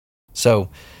So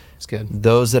It's good.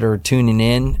 those that are tuning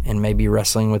in and maybe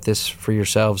wrestling with this for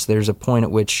yourselves, there's a point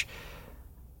at which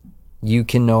you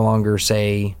can no longer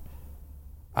say,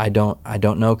 I don't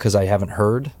know because I haven't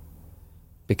heard,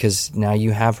 because now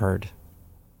you have heard.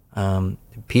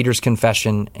 Peter's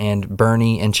confession and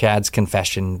Bernie and Chad's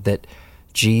confession that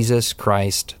Jesus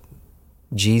Christ,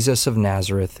 Jesus of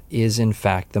Nazareth, is in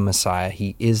fact the Messiah.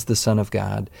 He is the Son of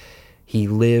God. He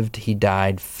lived, he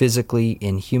died physically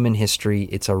in human history.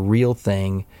 It's a real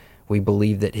thing. We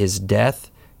believe that his death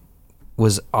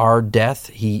was our death.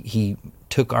 He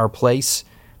took our place,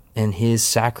 and his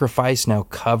sacrifice now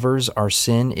covers our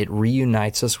sin. It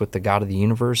reunites us with the God of the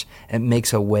universe. It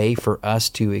makes a way for us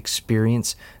to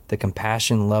experience the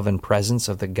compassion, love, and presence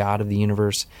of the God of the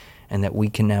universe, and that we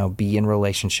can now be in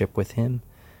relationship with him.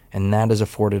 And that is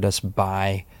afforded us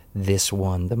by this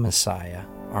one, the Messiah,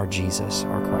 our Jesus,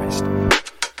 our Christ.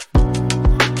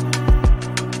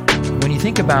 When you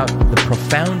think about the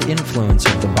profound influence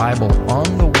of the Bible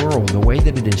on the world, the way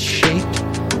that it has shaped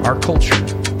our culture,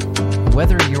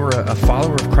 whether you're a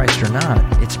follower of Christ or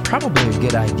not, it's probably a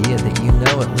good idea that you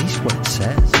know at least what it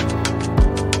says.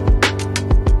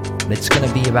 It's going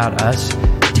to be about us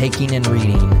taking and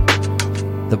reading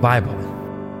the Bible.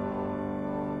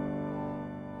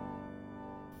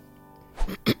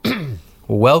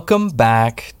 Welcome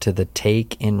back to the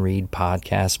Take and Read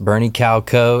podcast. Bernie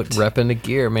Calcoat. Repping the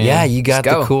gear, man. Yeah, you got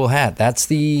Let's the go. cool hat. That's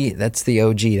the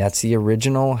OG. That's the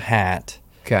original hat.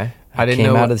 Okay. I didn't came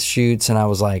know out what- of the shoots and I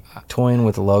was like toying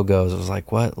with logos. I was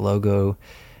like, what logo?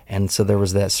 And so there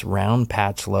was this round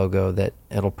patch logo that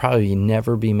it'll probably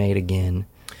never be made again.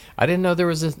 I didn't know there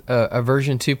was a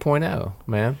version 2.0,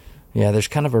 man. Yeah, there's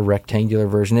kind of a rectangular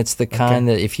version. It's the kind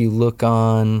that if you look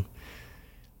on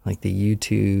like the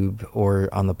YouTube or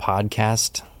on the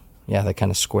podcast, yeah, the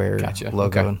kind of square Gotcha.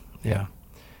 logo. Okay. Yeah.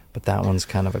 But that one's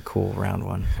kind of a cool round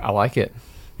one. I like it.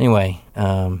 Anyway,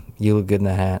 you look good in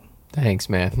the hat. Thanks,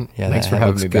 man. Yeah, Thanks that for hat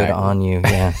having looks me good back. on you.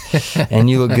 Yeah, and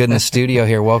you look good in the studio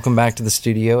here. Welcome back to the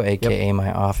studio, aka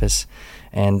my office,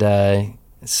 and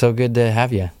it's so good to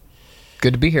have you.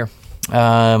 Good to be here.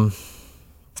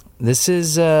 This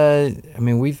is, I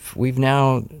mean, we've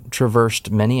now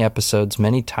traversed many episodes,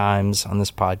 many times on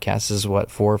this podcast. This is what,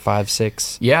 4, 5,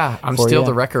 6. Yeah, I'm For still you?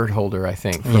 the record holder, I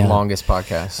think, for Yeah. the longest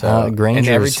podcast. So, Granger's,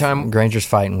 and every time, Granger's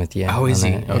fighting with you. Oh, is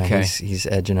on he? that. Yeah, Okay. he's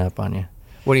edging up on you.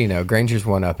 what do you know? Granger's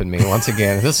one up in me once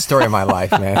again. This is the story of my life,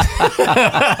 man.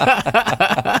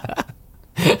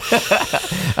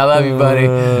 I love you, buddy.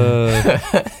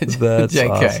 That's JK.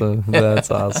 awesome. That's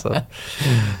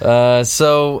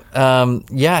awesome.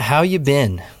 Yeah, how you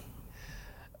been?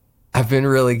 I've been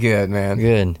really good, man.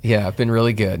 Good. Yeah, I've been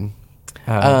really good.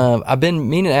 I've been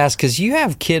meaning to ask because you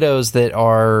have kiddos that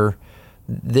are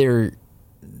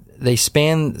they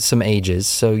span some ages.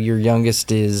 So your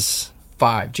youngest is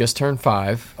 5, just turned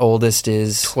 5. oldest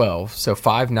is 12. So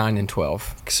 5, 9, and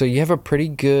 12. So you have a pretty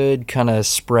good kind of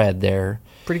spread there.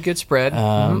 Pretty good spread.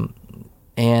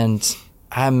 And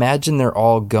I imagine they're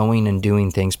all going and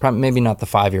doing things. Probably maybe not the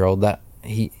 5-year-old that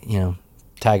he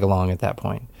tag along at that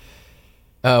point.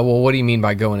 Well, what do you mean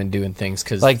by going and doing things?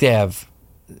 Because Like they have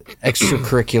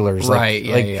extracurriculars. Right,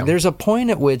 Like, yeah. there's a point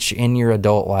at which in your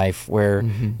adult life where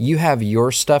you have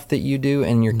your stuff that you do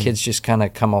and your kids just kind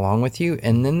of come along with you.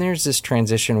 And then there's this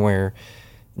transition where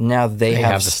now they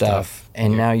have the stuff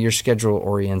and now your schedule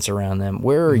orients around them.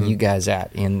 Where are you guys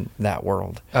at in that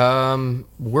world?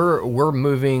 we're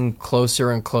moving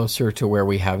closer and closer to where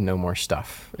we have no more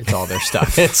stuff. It's all their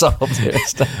stuff. It's all their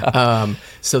stuff.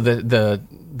 So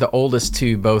the oldest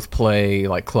two both play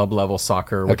like club level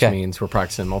soccer, which Okay. means we're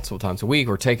practicing multiple times a week.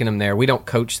 We're taking them there. We don't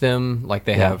coach them like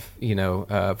they have,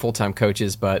 full-time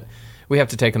coaches, but we have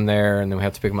to take them there and then we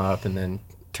have to pick them up and then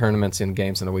tournaments and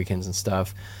games on the weekends and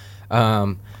stuff.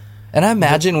 And I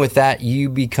imagine with that, you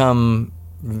become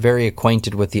very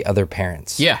acquainted with the other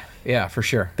parents. Yeah, for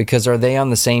sure. Because are they on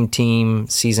the same team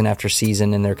season after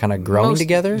season and they're kind of growing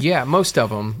together? Yeah, most of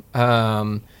them.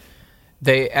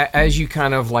 As you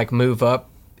kind of like move up,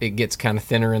 it gets kind of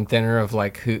thinner and thinner of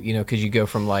like who, because you go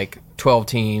from like 12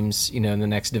 teams, in the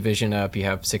next division up, you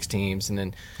have 6 teams. And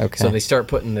then, so they start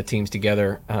putting the teams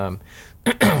together,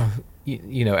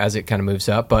 as it kind of moves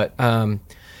up. But,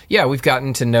 yeah, we've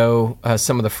gotten to know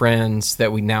some of the friends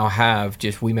that we now have.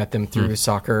 Just we met them through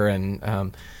soccer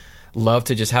and love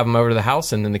to just have them over to the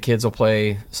house. And then the kids will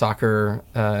play soccer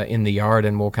in the yard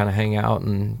and we'll kind of hang out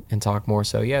and talk more.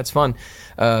 So, yeah, it's fun.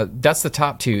 That's the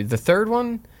top 2. The third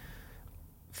one,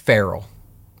 feral.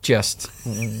 Just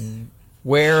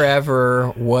wherever,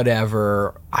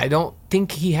 whatever. I don't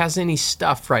think he has any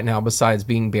stuff right now besides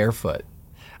being barefoot.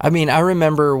 I mean, I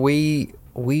remember we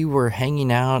we were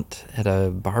hanging out at a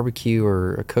barbecue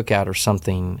or a cookout or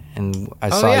something, and I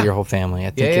Oh, saw yeah. your whole family. I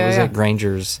think Yeah, it was yeah. at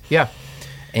Granger's, Yeah.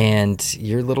 and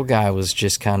your little guy was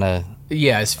just kind of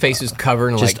Yeah, his face was covered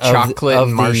in like just of chocolate of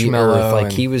and the marshmallow. earth. Like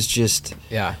and- he was just,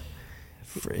 yeah.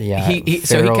 yeah. So he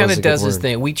feral kind is of a good does his word.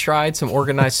 thing. We tried some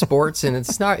organized sports, and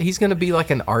it's not. He's going to be like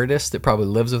an artist that probably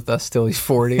lives with us till he's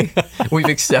 40. We've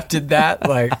accepted that,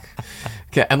 like,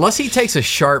 okay, unless he takes a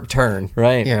sharp turn,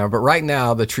 Right. You know. But right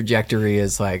now, the trajectory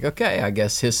is like, okay, I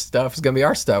guess his stuff is going to be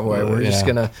our stuff. We're just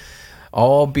yeah. going to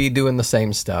all be doing the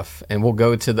same stuff, and we'll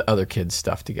go to the other kids'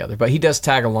 stuff together. But he does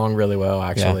tag along really well,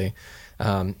 actually.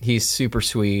 He's super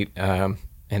sweet.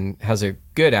 And has a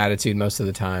good attitude most of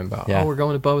the time about, Yeah. oh, we're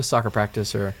going to Boa's soccer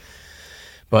practice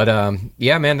but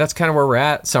yeah, man, that's kind of where we're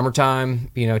at. Summertime,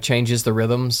 changes the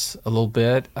rhythms a little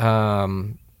bit.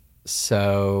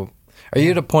 So Are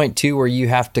you at a point too where you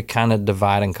have to kind of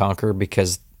divide and conquer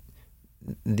because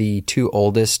the two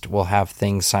oldest will have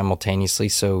things simultaneously,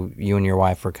 so you and your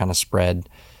wife are kind of spread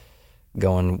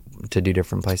going to do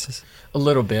different places? a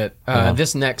little bit.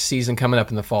 This next season coming up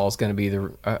in the fall is going to be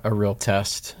a real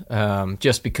test,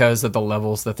 just because of the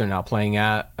levels that they're now playing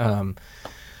at.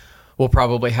 We'll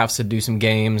probably have to do some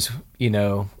games,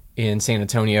 in San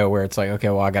Antonio where it's like, okay,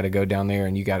 well, I got to go down there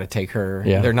and you got to take her.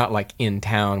 Yeah. They're not like in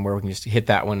town where we can just hit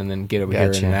that one and then get over here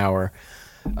in Gotcha. an hour.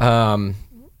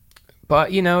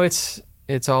 But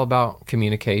it's all about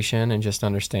communication and just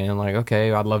understanding like,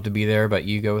 okay, I'd love to be there, but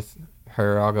you go with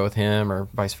her, I'll go with him, or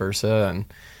vice versa. And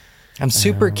I'm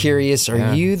super curious. Are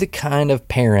yeah. you the kind of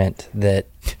parent that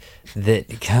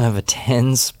kind of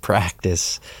attends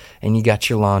practice, and you got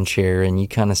your lawn chair, and you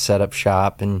kind of set up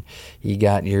shop, and you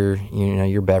got your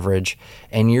your beverage,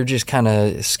 and you're just kind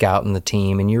of scouting the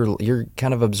team, and you're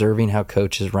kind of observing how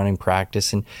coach is running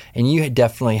practice, and you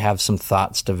definitely have some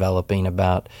thoughts developing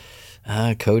about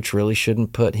coach really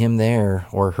shouldn't put him there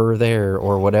or her there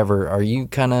or whatever. Are you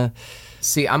kind of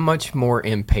see, I'm much more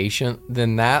impatient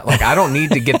than that. Like, I don't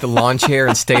need to get the lawn chair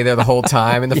and stay there the whole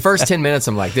time. In the first 10 minutes,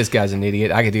 I'm like, this guy's an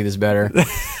idiot. I could do this better,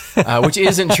 which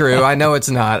isn't true. I know it's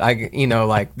not.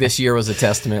 Like this year was a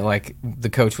testament. Like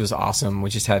the coach was awesome. We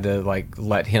just had to like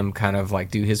let him kind of like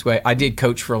do his way. I did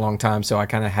coach for a long time, so I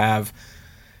kind of have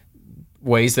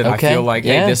ways that Okay, I feel like,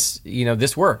 yeah. hey,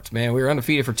 this worked, man. We were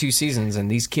undefeated for 2 seasons, and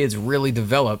these kids really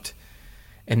developed.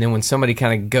 And then when somebody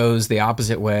kind of goes the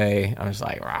opposite way, I was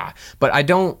like, rah. But I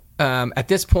don't. At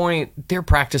this point, they're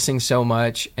practicing so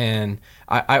much, and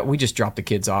we just drop the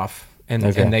kids off, and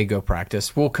Okay. and they go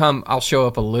practice. I'll show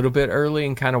up a little bit early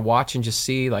and kind of watch and just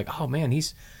see, like, oh man,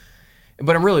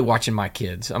 But I'm really watching my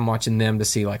kids. I'm watching them to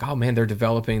see, like, oh man, they're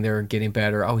developing, they're getting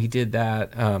better. Oh, he did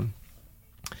that. And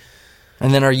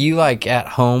then are you like at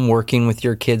home working with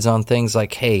your kids on things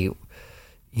like, hey,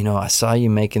 I saw you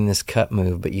making this cut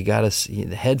move, but you got to see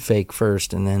the head fake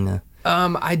first, and then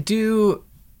I do.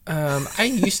 I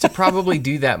used to probably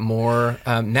do that more.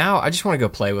 Now I just want to go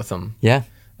play with them. yeah.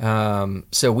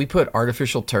 So we put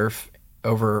artificial turf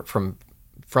over from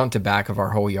front to back of our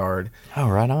whole yard. Oh,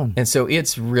 right on. And so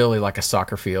it's really like a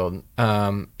soccer field.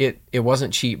 It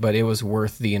wasn't cheap, but it was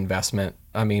worth the investment.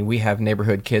 I mean, we have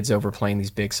neighborhood kids over playing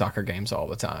these big soccer games all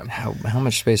the time. How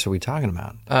much space are we talking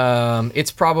about?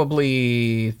 It's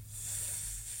probably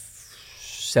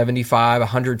 75,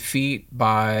 100 feet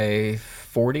by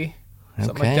 40,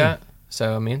 something Okay. like that.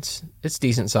 So, I mean, it's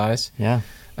decent size. Yeah.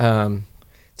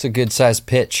 It's a good sized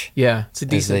pitch, Yeah, it's a as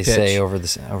decent they pitch. say over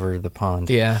the pond.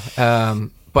 Yeah.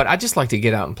 But I just like to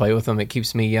get out and play with them. It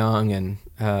keeps me young, and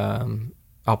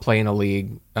I'll play in a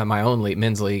league, my own league,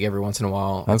 men's league, every once in a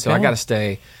while. And so Okay. I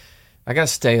got to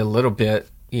stay a little bit,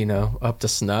 up to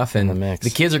snuff. And the mix.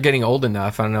 the kids are getting old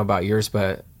enough. I don't know about yours,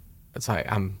 but it's like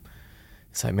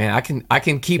man, I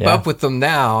can keep Yeah. up with them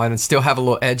now and still have a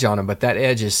little edge on them, but that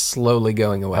edge is slowly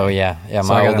going away. Oh yeah, yeah. So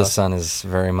My I gotta- oldest son is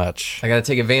very much. I got to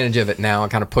take advantage of it now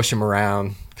and kind of push him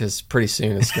around, because pretty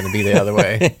soon it's going to be the other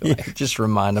way. Just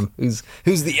remind him who's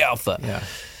the alpha. Yeah.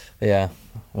 Yeah.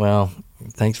 Well,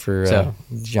 thanks for So-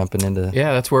 jumping into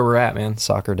Yeah, that's where we're at, man.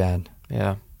 soccer dad.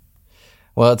 Yeah.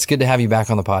 Well, it's good to have you back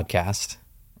on the podcast.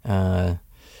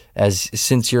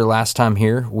 Since your last time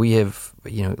here, we have,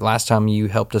 last time you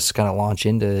helped us kind of launch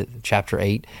into chapter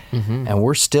 8, and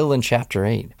we're still in chapter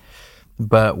 8.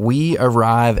 But we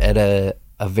arrive at a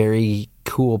very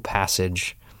cool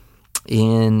passage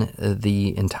in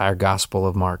the entire Gospel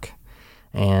of Mark.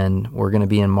 And we're going to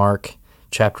be in Mark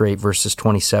chapter 8, verses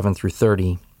 27 through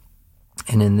 30.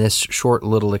 And in this short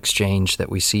little exchange that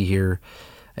we see here,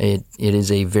 it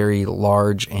is a very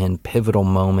large and pivotal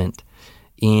moment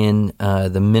in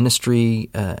the ministry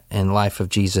and life of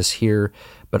Jesus here,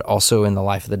 but also in the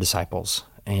life of the disciples.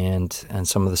 and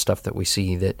some of the stuff that we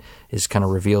see that is kind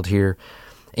of revealed here.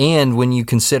 And when you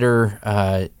consider,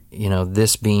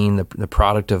 this being the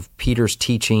product of Peter's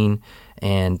teaching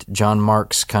and John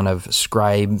Mark's kind of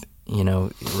scribe,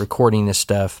 recording this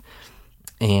stuff,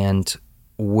 and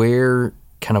where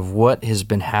kind of what has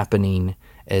been happening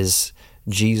as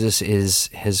Jesus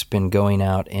has been going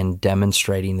out and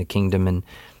demonstrating the kingdom,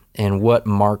 and what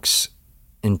Mark's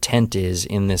intent is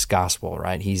in this gospel,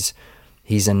 right? He's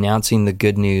announcing the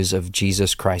good news of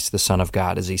Jesus Christ, the Son of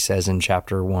God, as he says in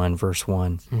chapter 1, verse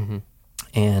 1. Mm-hmm.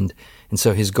 And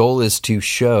so his goal is to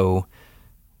show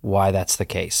why that's the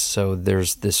case. So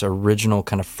there's this original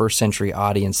kind of first century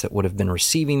audience that would have been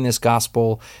receiving this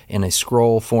gospel in a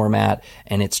scroll format,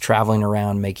 and it's traveling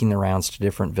around, making the rounds to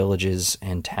different villages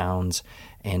and towns,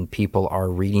 and people are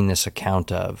reading this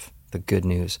account of the good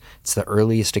news. It's the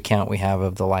earliest account we have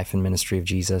of the life and ministry of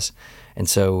Jesus. And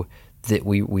so that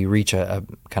we reach a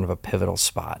kind of a pivotal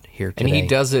spot here today. And he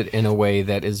does it in a way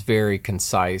that is very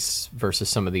concise versus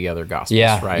some of the other gospels,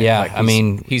 right? Yeah,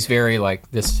 like he's very like,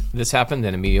 this happened,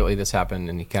 then immediately this happened,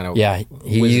 and he kind of... Yeah,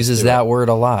 he uses that word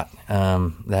a lot,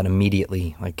 that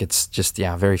immediately. Like, it's just,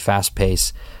 very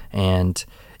fast-paced. And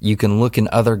you can look in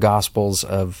other gospels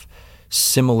of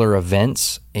similar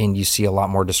events, and you see a lot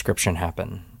more description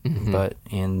happen. Mm-hmm. But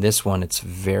in this one, it's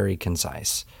very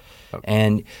concise.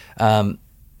 Okay. And...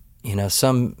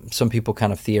 some people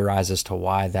kind of theorize as to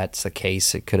why that's the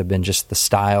case. It could have been just the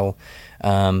style.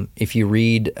 If you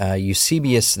read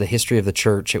Eusebius, The History of the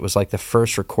Church, it was like the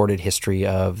first recorded history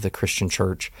of the Christian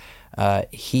church.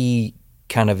 He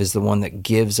kind of is the one that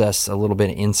gives us a little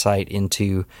bit of insight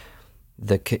into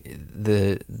the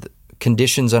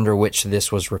conditions under which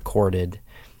this was recorded,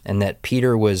 and that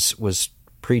Peter was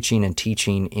preaching and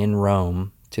teaching in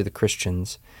Rome to the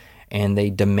Christians, and they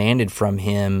demanded from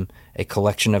him a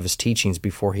collection of his teachings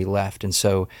before he left. And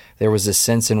so there was a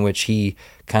sense in which he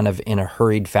kind of in a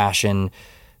hurried fashion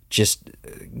just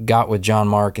got with John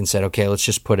Mark and said, okay, let's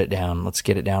just put it down. Let's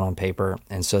get it down on paper.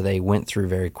 And so they went through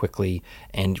very quickly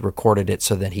and recorded it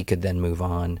so that he could then move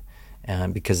on,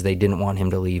 because they didn't want him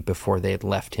to leave before they had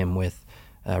left him with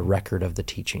a record of the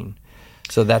teaching.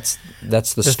 So that's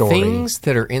the story. The things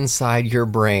that are inside your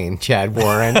brain, Chad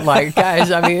Warren. Like, guys,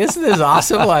 I mean, isn't this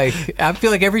awesome? Like, I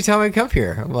feel like every time I come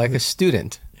here, I'm like a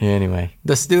student. Anyway.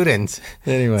 The student.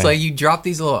 Anyway. It's like you drop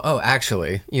these little,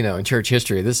 actually, in church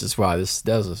history, this is why this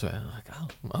does this way. I'm like,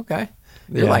 oh, okay.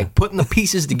 You're like putting the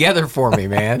pieces together for me,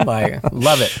 man. Like,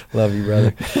 love it. Love you,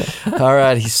 brother. All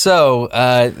righty. So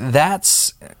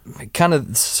that's kind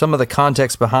of some of the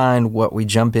context behind what we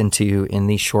jump into in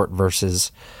these short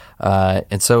verses.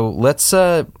 And so let's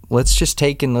just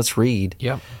take and let's read.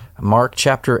 Yep. Mark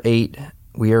chapter 8.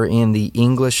 We are in the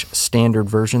English Standard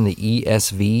Version, the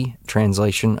ESV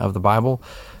translation of the Bible.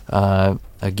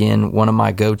 Again, one of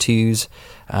my go-tos.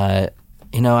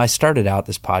 I started out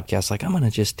this podcast like, I'm going to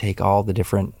just take all the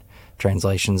different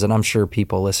translations, and I'm sure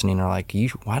people listening are like,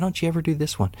 why don't you ever do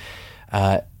this one?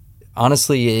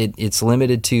 Honestly, it's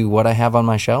limited to what I have on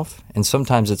my shelf, and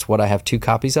sometimes it's what I have 2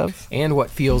 copies of. And what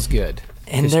feels good.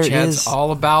 And there Chad's is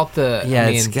all about the...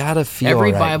 it's got to feel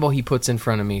every right. Bible he puts in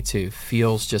front of me, too,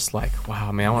 feels just like,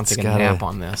 wow, man, I want to take a nap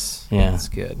on this. Yeah. It's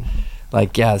good.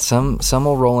 Like, some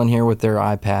will roll in here with their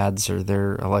iPads or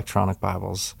their electronic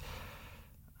Bibles.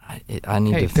 I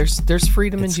need to... There's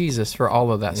freedom in Jesus for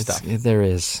all of that stuff. There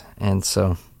is. And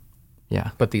so, yeah.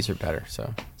 But these are better,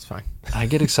 so it's fine. I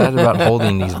get excited about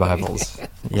holding these Bibles.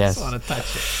 Yes. I want to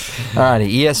touch it. All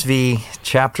righty, ESV,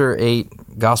 chapter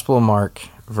 8, Gospel of Mark,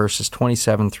 verses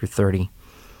 27 through 30.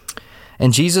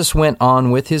 And Jesus went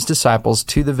on with his disciples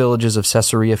to the villages of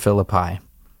Caesarea Philippi.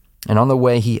 And on the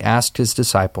way he asked his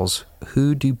disciples,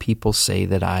 "Who do people say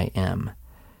that I am?"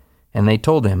 And they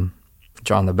told him,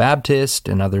 "John the Baptist,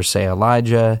 and others say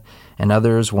Elijah, and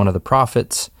others one of the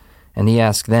prophets." And he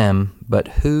asked them, "But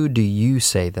who do you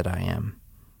say that I am?"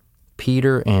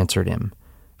 Peter answered him,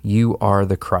 "You are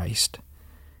the Christ."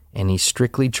 And he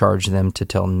strictly charged them to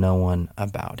tell no one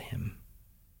about him.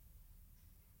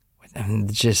 And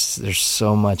there's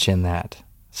so much in that.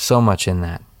 So much in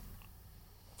that.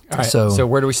 All right, so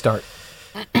where do we start?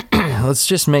 Let's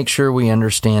just make sure we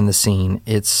understand the scene.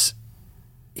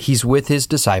 He's with his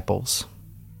disciples.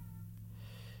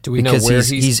 Do we know where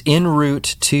he's en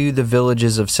route to the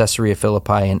villages of Caesarea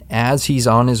Philippi, and as he's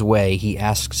on his way, he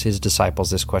asks his disciples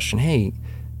this question: "Hey,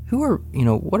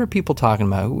 what are people talking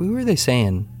about? Who are they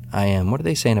saying I am? What are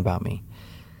they saying about me?"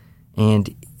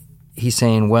 And he's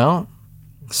saying, well,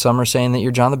 some are saying that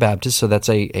you're John the Baptist, so that's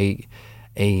a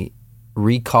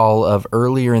recall of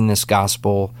earlier in this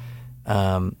gospel.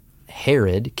 King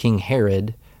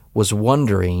Herod, was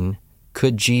wondering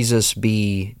could Jesus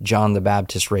be John the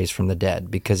Baptist raised from the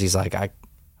dead? Because he's like,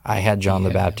 I had John the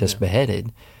Baptist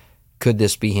beheaded. Could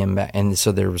this be him? And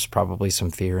so there was probably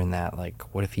some fear in that. Like,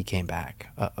 what if he came back?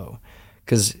 Uh-oh.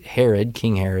 Because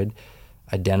King Herod,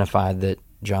 identified that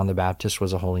John the Baptist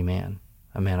was a holy man,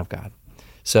 a man of God.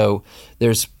 So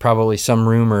there's probably some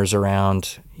rumors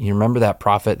around, you remember that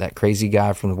prophet, that crazy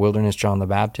guy from the wilderness, John the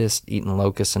Baptist, eating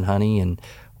locusts and honey, and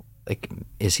like,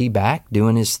 is he back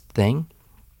doing his thing?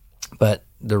 But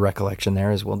the recollection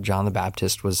there is, well, John the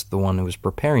Baptist was the one who was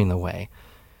preparing the way,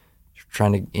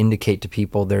 trying to indicate to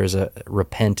people there's a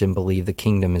repent and believe the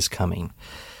kingdom is coming.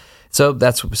 So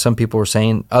that's what some people were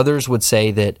saying. Others would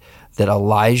say that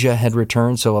Elijah had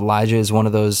returned. So Elijah is one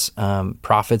of those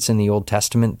prophets in the Old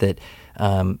Testament that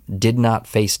did not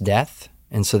face death,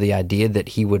 and so the idea that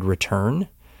he would return.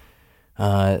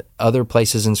 Other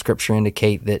places in Scripture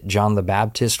indicate that John the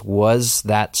Baptist was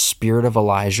that spirit of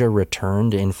Elijah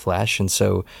returned in flesh, and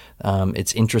so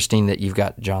it's interesting that you've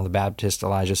got John the Baptist,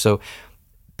 Elijah. So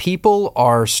people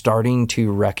are starting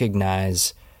to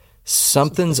recognize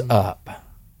something's up.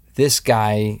 This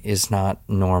guy is not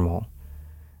normal.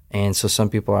 And so some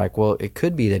people are like, well, it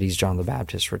could be that he's John the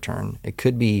Baptist's return. It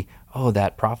could be,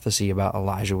 that prophecy about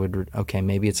Elijah okay,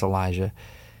 maybe it's Elijah.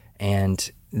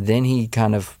 And then he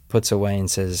kind of puts away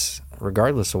and says,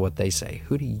 regardless of what they say,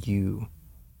 who do you,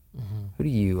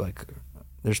 like,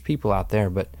 there's people out there,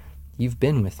 but you've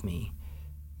been with me.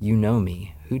 You know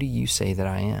me. Who do you say that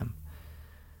I am?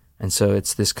 And so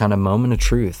it's this kind of moment of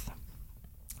truth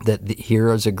that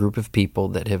here is a group of people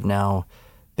that have now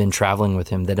been traveling with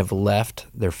him, that have left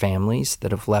their families, that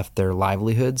have left their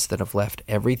livelihoods, that have left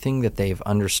everything that they've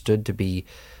understood to be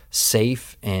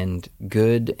safe and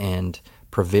good and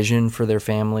provision for their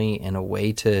family and a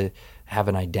way to have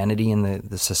an identity in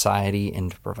the society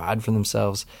and to provide for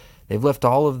themselves. They've left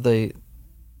all of the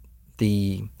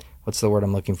what's the word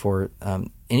I'm looking for?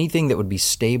 Anything that would be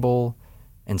stable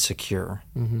and secure.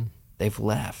 Mm-hmm. They've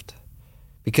left.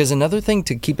 Because another thing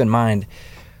to keep in mind,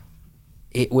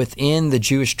 within the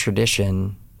Jewish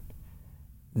tradition,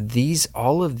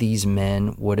 all of these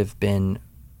men would have been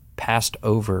passed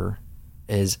over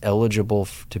as eligible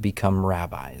to become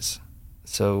rabbis.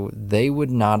 So they would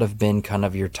not have been kind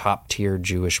of your top tier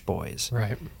Jewish boys.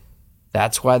 Right.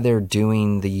 That's why they're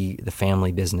doing the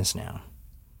family business now,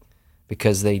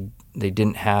 because they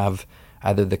didn't have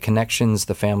either the connections,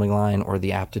 the family line, or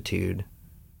the aptitude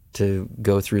to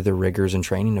go through the rigors and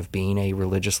training of being a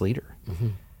religious leader. Mm-hmm.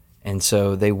 And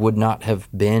so they would not have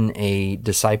been a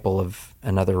disciple of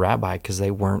another rabbi because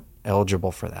they weren't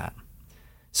eligible for that.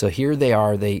 So here they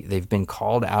are, they've been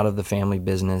called out of the family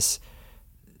business,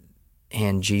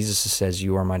 and Jesus says,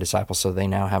 you are my disciple. So they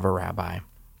now have a rabbi.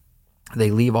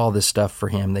 They leave all this stuff for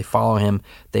him. They follow him.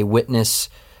 They witness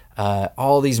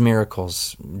all these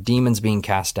miracles, demons being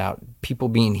cast out, people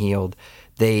being healed.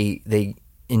 They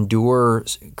endure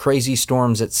crazy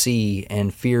storms at sea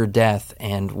and fear death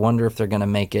and wonder if they're going to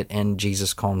make it, and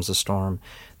Jesus calms the storm.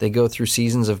 They go through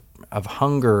seasons of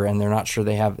hunger, and they're not sure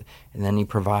they have, and then he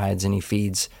provides and he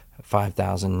feeds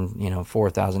 5,000,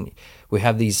 4,000. We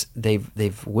have these,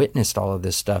 they've witnessed all of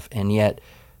this stuff, and yet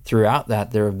throughout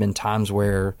that there have been times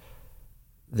where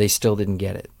they still didn't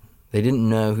get it. They didn't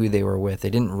know who they were with. They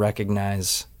didn't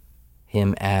recognize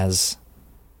him as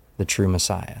the true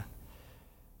Messiah.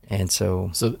 And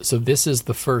so this is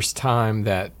the first time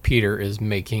that Peter is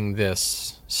making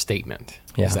this statement.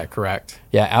 Yeah. Is that correct?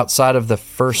 Yeah, outside of the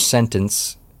first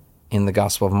sentence in the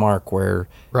Gospel of Mark where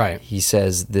he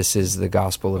says, this is the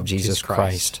gospel of Jesus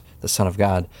Christ, the Son of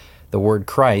God. The word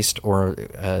Christ, or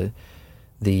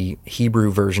the Hebrew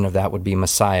version of that would be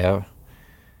Messiah.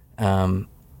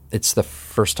 It's the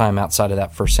first time outside of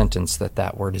that first sentence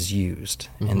that word is used,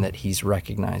 mm-hmm. and that he's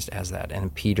recognized as that.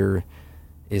 And Peter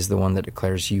is the one that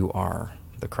declares, you are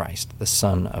the Christ, the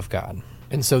Son of God.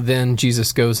 And so then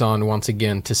Jesus goes on once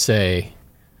again to say,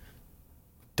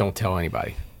 don't tell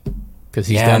anybody. Because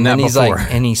he's done that before.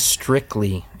 And he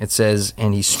strictly, it says,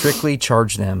 and he strictly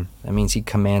charged them. That means he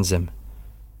commands them,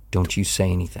 don't you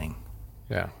say anything.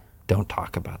 Yeah. Don't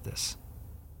talk about this.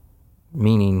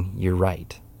 Meaning, you're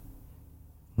right.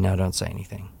 Now don't say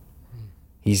anything.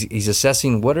 He's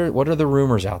assessing what are the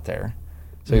rumors out there.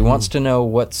 So he wants to know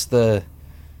what's kind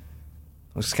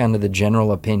of the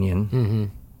general opinion. Mm-hmm.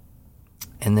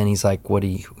 And then he's like, who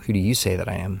do you say that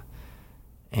I am?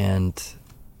 And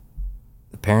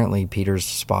apparently Peter's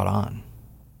spot on.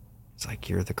 It's like,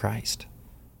 you're the Christ.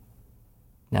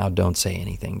 Now don't say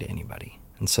anything to anybody.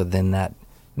 And so then that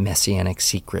messianic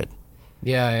secret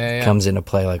comes into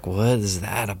play. Like, what is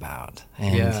that about?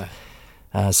 And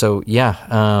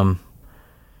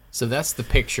So that's the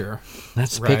picture.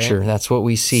 That's the right? picture. That's what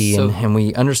we see, So- and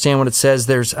we understand what it says.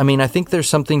 I think there's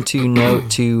something to note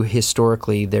too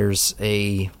historically.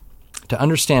 To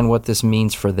understand what this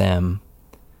means for them,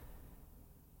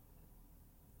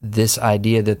 this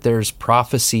idea that there's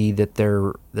prophecy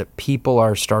that people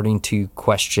are starting to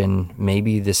question,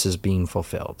 maybe this is being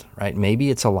fulfilled, right? Maybe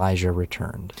it's Elijah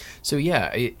returned. So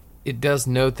yeah, it does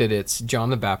note that it's John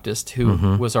the Baptist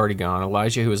who was already gone,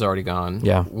 Elijah who was already gone,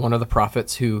 Yeah. one of the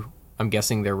prophets who I'm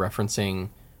guessing they're referencing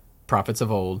prophets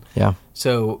of old. Yeah.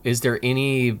 So is there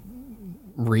any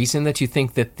reason that you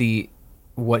think that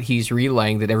what he's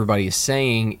relaying that everybody is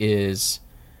saying is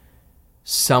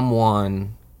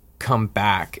someone come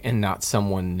back and not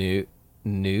someone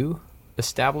new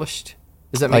established?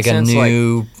 Does that make sense?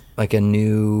 Like a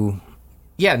new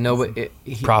yeah, no, but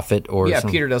prophet or yeah,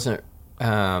 something. Peter doesn't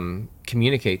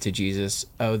communicate to Jesus,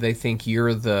 oh, they think you're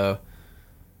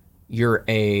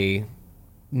a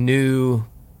new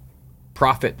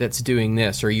prophet that's doing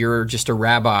this, or you're just a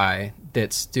rabbi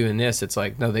that's doing this. It's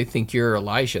like, no, they think you're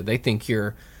Elijah. They think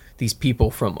you're these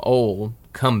people from old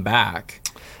come back.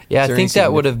 Yeah, Is there I think any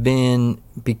that would have been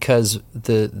because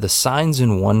the signs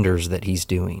and wonders that he's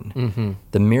doing,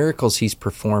 the miracles he's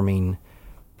performing,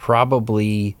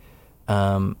 probably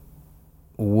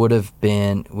would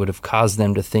have caused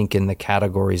them to think in the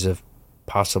categories of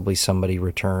possibly somebody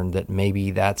returned, that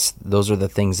maybe those are the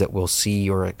things that we'll see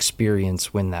or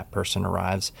experience when that person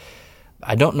arrives.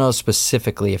 I don't know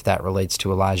specifically if that relates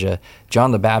to Elijah.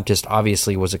 John the Baptist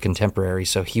obviously was a contemporary,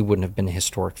 so he wouldn't have been a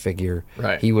historic figure.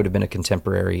 Right. He would have been a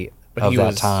contemporary But of he that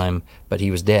was- time, but he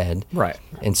was dead. Right.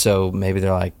 And so maybe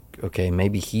they're like, okay,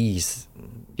 maybe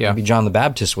maybe John the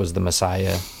Baptist was the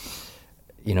Messiah.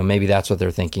 Maybe that's what they're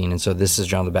thinking. And so this is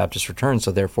John the Baptist's return.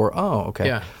 So therefore,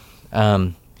 okay.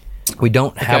 Yeah. We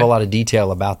don't have Okay. a lot of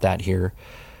detail about that here.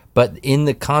 But in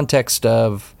the context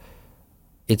of,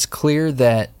 it's clear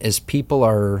that as people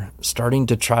are starting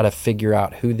to try to figure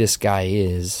out who this guy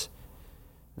is,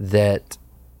 that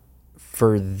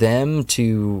for them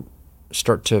to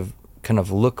start to kind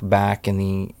of look back in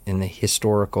the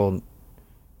historical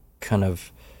kind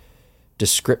of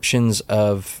descriptions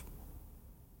of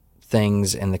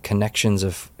things and the connections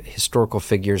of historical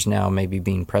figures now maybe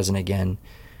being present again,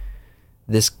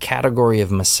 this category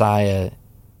of Messiah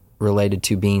related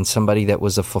to being somebody that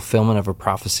was a fulfillment of a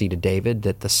prophecy to David,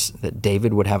 that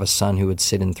David would have a son who would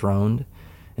sit enthroned.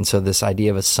 And so this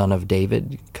idea of a son of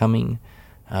David coming.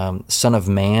 Son of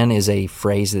man is a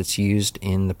phrase that's used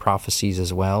in the prophecies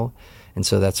as well. And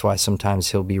so that's why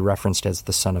sometimes he'll be referenced as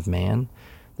the son of man,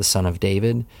 the son of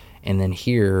David. And then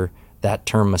here, that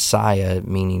term Messiah,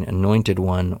 meaning anointed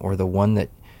one, or the one that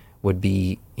would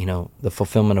be, the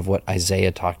fulfillment of what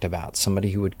Isaiah talked about,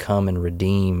 somebody who would come and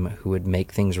redeem, who would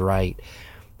make things right.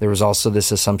 There was also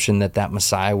this assumption that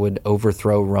Messiah would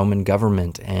overthrow Roman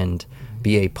government and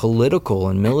be a political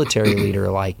and military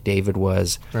leader like David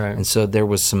was. Right. And so there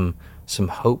was some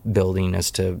hope building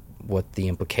as to what the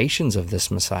implications of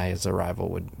this Messiah's arrival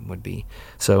would be.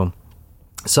 So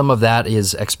some of that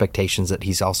is expectations that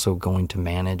he's also going to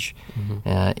manage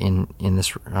in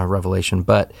this revelation.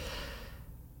 But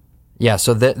yeah,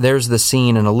 so there's the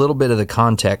scene and a little bit of the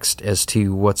context as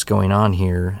to what's going on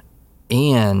here.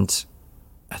 And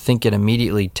I think it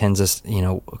immediately tends us,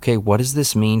 okay, what does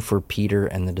this mean for Peter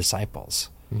and the disciples?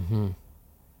 Mm-hmm.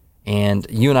 And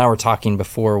you and I were talking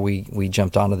before we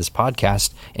jumped onto this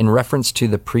podcast in reference to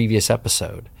the previous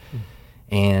episode,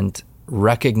 and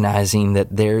recognizing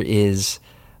that there is,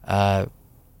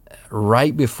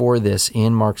 right before this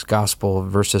in Mark's Gospel,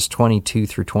 verses 22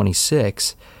 through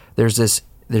 26,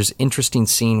 there's interesting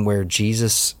scene where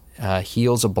Jesus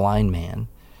heals a blind man,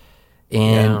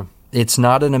 and it's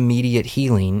not an immediate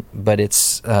healing, but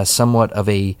it's somewhat of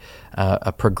a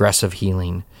progressive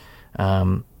healing.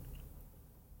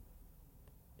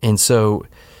 And so,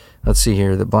 let's see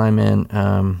here. The blind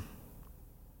man,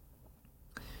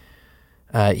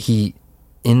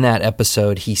 in that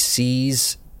episode, he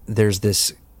sees there's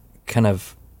this kind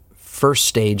of first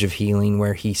stage of healing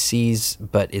where he sees,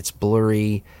 but it's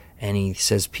blurry, and he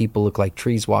says people look like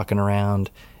trees walking around,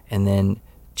 and then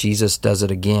Jesus does it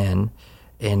again,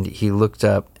 and he looked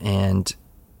up, and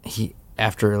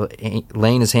after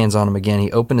laying his hands on him again,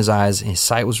 he opened his eyes, his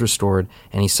sight was restored,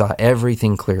 and he saw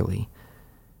everything clearly.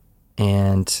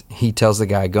 And he tells the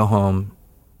guy, go home,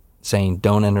 saying,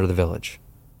 don't enter the village.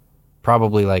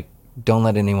 Probably like, don't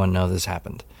let anyone know this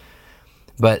happened.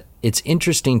 But it's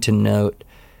interesting to note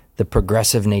the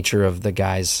progressive nature of the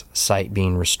guy's sight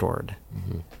being restored,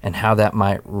 and how that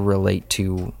might relate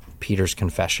to Peter's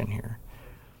confession here.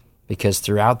 Because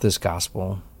throughout this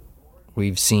gospel,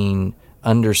 we've seen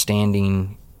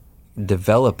understanding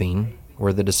developing,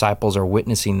 where the disciples are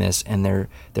witnessing this, and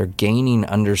they're gaining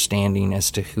understanding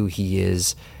as to who he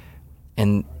is,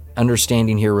 and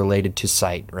understanding here related to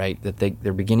sight, right? That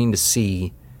they're beginning to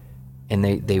see, and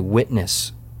they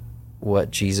witness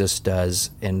what Jesus does,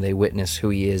 and they witness who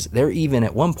he is. They're even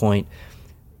at one point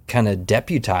kind of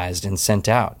deputized and sent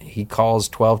out. He calls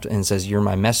 12 and says, "You're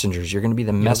my messengers. You're going to be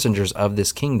the messengers of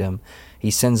this kingdom." He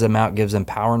sends them out, gives them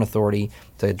power and authority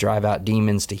to drive out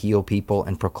demons, to heal people,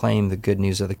 and proclaim the good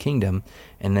news of the kingdom.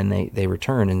 And then they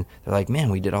return, and they're like, "Man,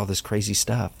 we did all this crazy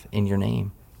stuff in your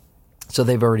name." So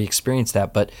they've already experienced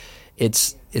that, but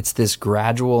it's this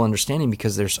gradual understanding,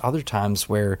 because there's other times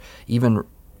where even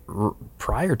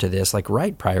prior to this, like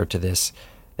right prior to this,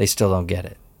 they still don't get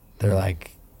it. They're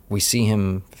like, we see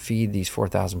him feed these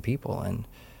 4,000 people,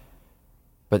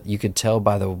 but you could tell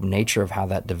by the nature of how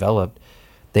that developed,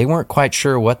 they weren't quite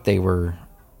sure what they were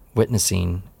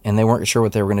witnessing, and they weren't sure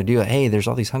what they were going to do. Like, hey, there's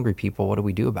all these hungry people. What do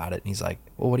we do about it? And he's like,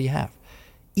 well, what do you have?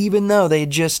 Even though they had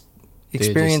just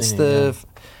experienced the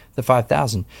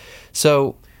 5,000.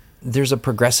 So there's a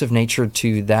progressive nature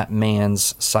to that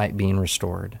man's sight being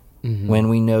restored when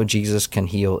we know Jesus can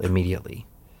heal immediately.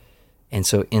 And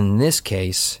so in this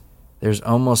case, there's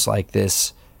almost like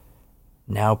this,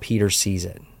 now Peter sees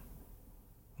it.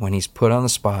 When he's put on the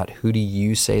spot, who do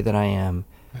you say that I am?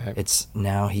 Right. It's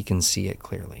now he can see it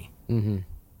clearly.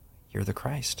 You're the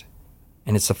Christ.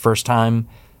 And it's the first time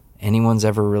anyone's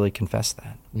ever really confessed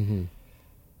that.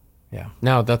 Yeah.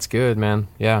 No, that's good, man.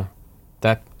 Yeah.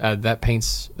 That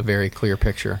paints a very clear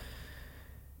picture.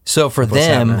 So for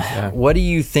them, what do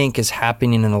you think is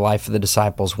happening in the life of the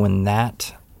disciples when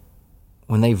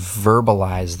they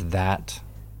verbalize that?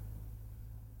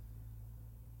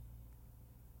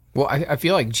 Well, I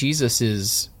feel like Jesus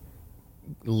is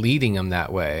leading them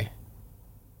that way,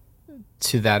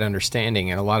 to that understanding.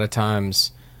 And a lot of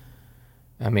times,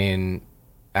 I mean,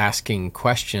 asking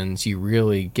questions, you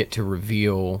really get to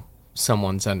reveal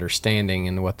someone's understanding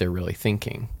and what they're really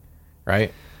thinking,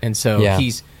 right? And so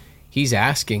he's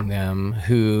asking them,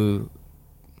 who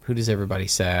does everybody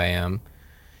say I am?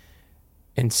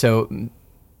 And so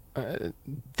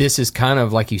this is kind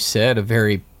of, like you said, a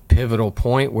very pivotal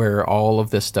point where all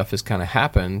of this stuff has kind of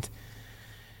happened.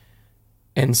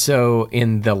 And so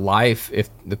in the life, if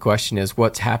the question is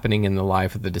what's happening in the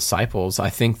life of the disciples, I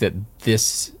think that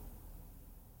this,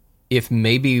 if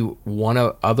maybe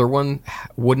other one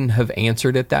wouldn't have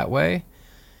answered it that way,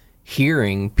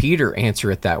 hearing Peter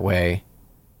answer it that way,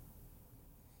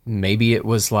 maybe it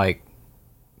was like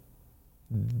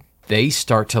they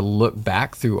start to look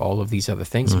back through all of these other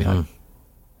things and be like,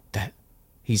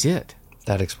 he's it.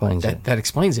 That explains it. That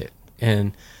explains it.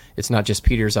 And it's not just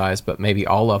Peter's eyes, but maybe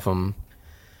all of them.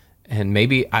 And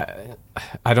maybe,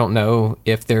 I don't know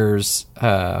if there's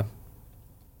other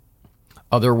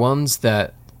ones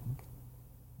that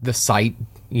the sight,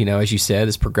 as you said,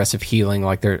 is progressive healing,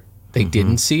 like they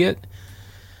didn't see it.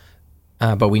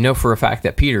 But we know for a fact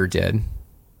that Peter did,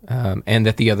 and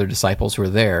that the other disciples were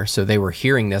there. So they were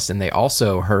hearing this, and they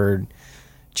also heard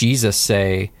Jesus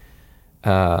say,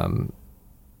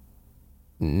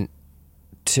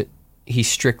 he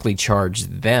strictly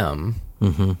charged them,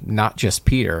 not just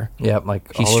Peter. Yep,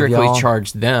 like he strictly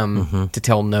charged them to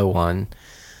tell no one.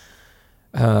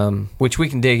 Which we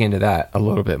can dig into that a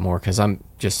little bit more, because I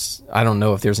don't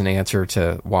know if there's an answer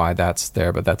to why that's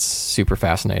there, but that's super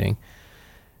fascinating.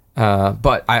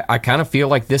 But I kind of feel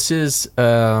like this is,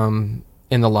 in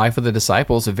the life of the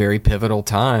disciples, a very pivotal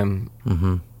time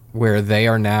where they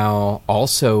are now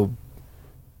also,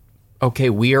 okay,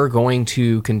 we are going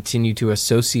to continue to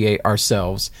associate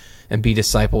ourselves and be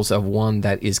disciples of one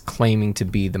that is claiming to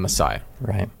be the Messiah.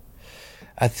 Right.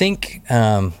 I think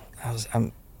there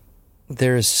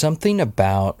is something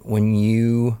about when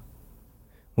you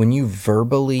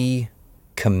verbally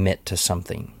commit to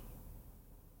something,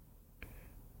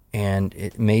 and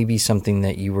it may be something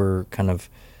that you were kind of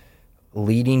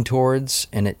leading towards,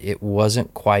 and it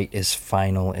wasn't quite as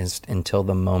final as until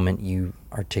the moment you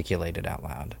articulate it out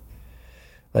loud.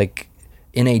 Like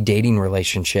in a dating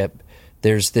relationship,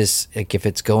 there's this, like, if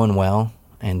it's going well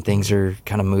and things are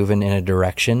kind of moving in a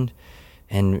direction,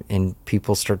 and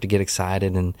people start to get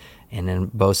excited, and then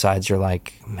both sides are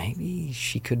like, maybe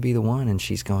she could be the one, and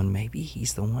she's going, maybe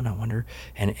he's the one, I wonder.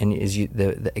 And as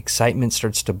the excitement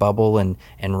starts to bubble and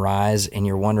rise, and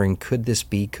you're wondering, could this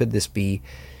be?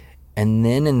 And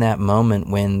then in that moment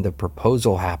when the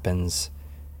proposal happens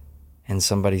and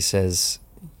somebody says,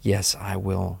 yes, I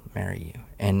will marry you,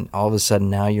 and all of a sudden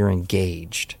now you're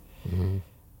engaged.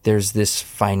 There's this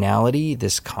finality,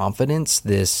 this confidence,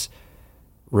 this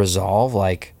resolve,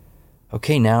 like,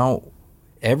 okay, now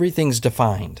everything's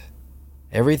defined,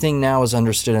 Everything now is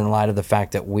understood in light of the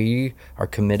fact that we are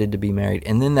committed to be married.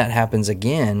 And then that happens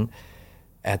again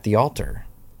at the altar.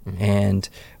 And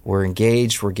we're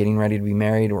engaged, we're getting ready to be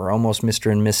married, we're almost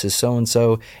Mr. and Mrs.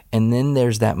 So-and-so. And then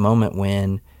there's that moment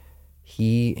when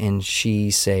he and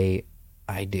she say,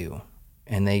 I do.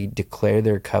 And they declare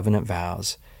their covenant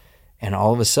vows. And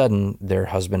all of a sudden, they're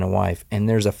husband and wife. And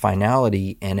there's a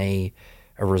finality and a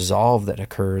resolve that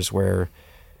occurs where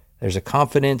there's a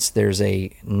confidence, there's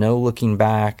a no looking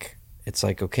back. It's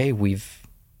like, okay,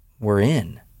 we're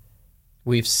in.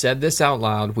 We've said this out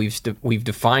loud. We've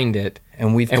defined it,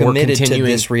 And we've committed to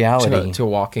this reality. to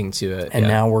walking to it. And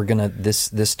now we're going to, this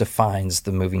defines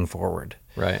the moving forward.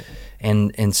 Right.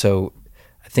 And so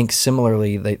I think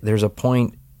similarly, there's a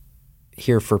point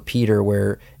here for Peter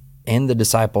where, and the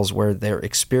disciples, where they're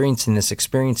experiencing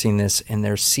this, and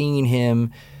they're seeing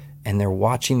him, and they're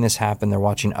watching this happen. They're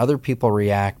watching other people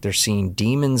react. They're seeing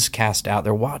demons cast out.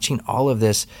 They're watching all of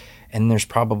this, and there's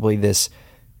probably this,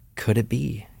 could it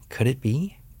be? Could it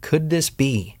be? Could this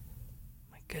be?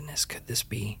 My goodness, could this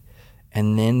be?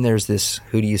 And then there's this,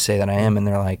 who do you say that I am? And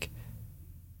they're like,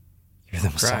 you're the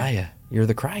Messiah. You're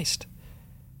the Christ.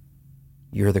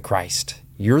 You're the Christ.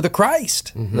 You're the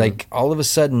Christ. Like all of a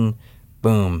sudden,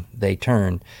 boom, they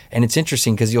turn. And it's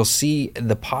interesting because you'll see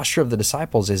the posture of the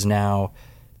disciples is now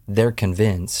they're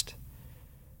convinced.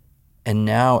 And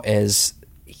now as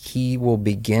he will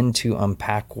begin to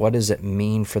unpack, what does it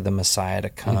mean for the Messiah to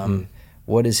come?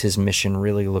 What does his mission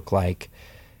really look like?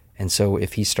 And so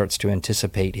if he starts to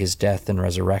anticipate his death and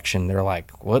resurrection, they're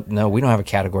like, what? No, we don't have a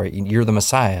category. You're the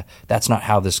Messiah. That's not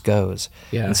how this goes.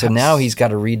 Yeah. And so now he's got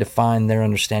to redefine their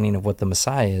understanding of what the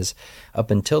Messiah is.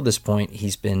 Up until this point,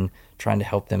 he's been trying to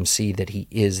help them see that he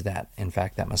is that, in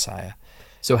fact, that Messiah.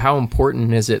 So how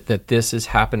important is it that this is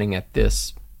happening at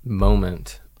this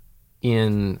moment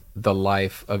in the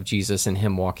life of Jesus and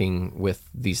him walking with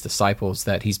these disciples,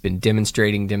 that he's been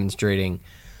demonstrating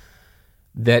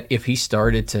that if he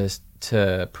started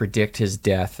to predict his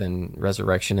death and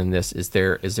resurrection in this, is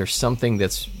there something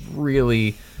that's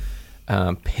really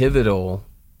pivotal?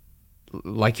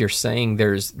 Like you're saying,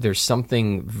 there's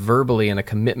something verbally and a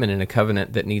commitment and a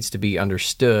covenant that needs to be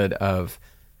understood of,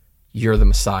 you're the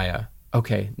Messiah.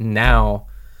 Okay, now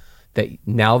that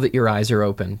your eyes are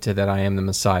open to that I am the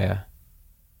Messiah,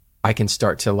 I can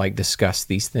start to like discuss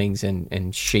these things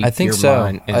and shape I think your so.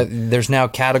 mind. And, There's now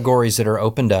categories that are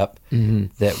opened up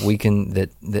that we can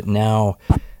that now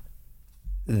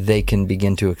they can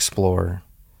begin to explore,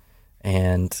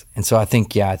 and so I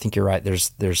think you're right.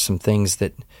 There's some things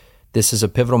that this is a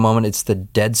pivotal moment. It's the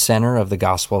dead center of the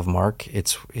Gospel of Mark.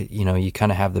 You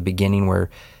kind of have the beginning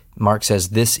where Mark says,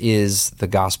 this is the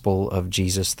gospel of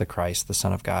Jesus the Christ, the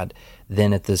Son of God.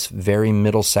 Then at this very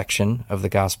middle section of the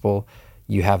gospel,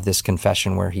 you have this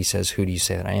confession where he says, who do you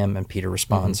say that I am? And Peter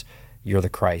responds, you're the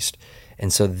Christ.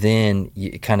 And so then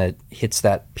it kind of hits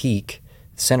that peak,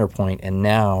 center point, and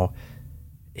now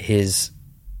his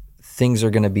things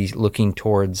are going to be looking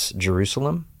towards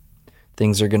Jerusalem.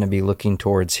 Things are going to be looking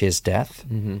towards his death.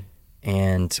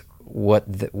 And what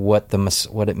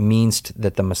it means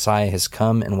that the Messiah has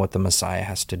come and what the Messiah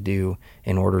has to do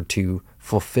in order to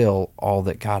fulfill all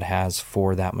that God has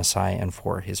for that Messiah and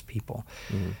for his people.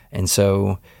 And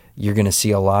so you're going to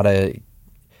see a lot of,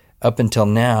 up until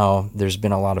now, there's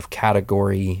been a lot of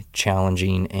category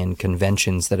challenging and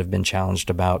conventions that have been challenged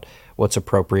about what's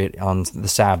appropriate on the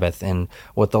Sabbath and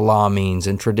what the law means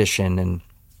and tradition.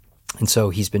 And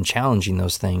so he's been challenging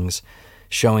those things,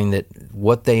 showing that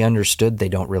what they understood, they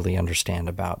don't really understand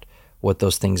about what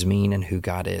those things mean and who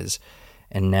God is.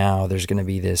 And now there's going to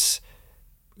be this,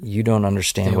 you don't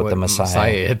understand what the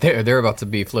Messiah they're about to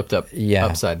be flipped up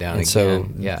upside down and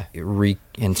again.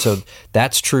 And so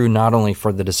that's true not only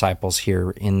for the disciples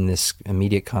here in this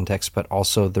immediate context, but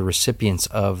also the recipients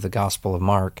of the Gospel of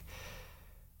Mark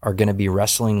are going to be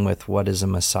wrestling with what is a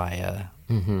Messiah.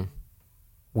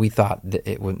 We thought that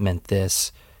it meant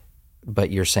this, but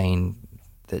you're saying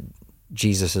that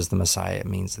Jesus is the Messiah, it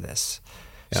means this.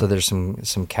 So there's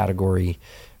some category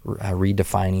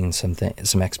redefining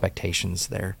some expectations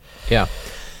there. Yeah.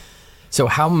 So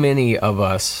how many of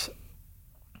us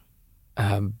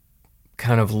kind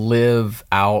of live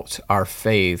out our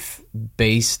faith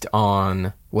based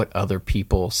on what other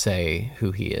people say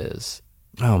who he is?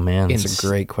 Oh man, that's a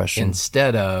great question.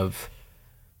 Instead of,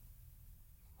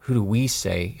 who do we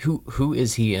say? Who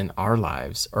is he in our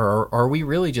lives? Or are we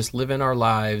really just living our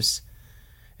lives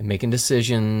and making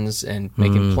decisions and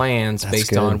making plans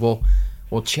based on,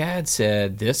 well, Chad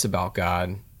said this about God.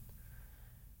 And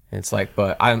it's like,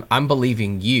 but I'm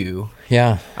believing you.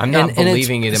 Yeah. I'm not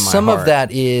believing it in my some heart. of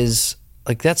that is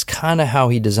like that's kind of how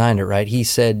he designed it, right? He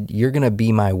said, you're going to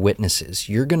be my witnesses.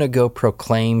 You're going to go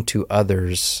proclaim to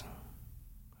others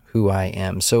who I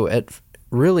am. So at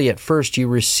first you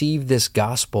receive this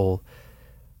gospel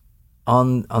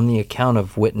on the account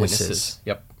of witnesses.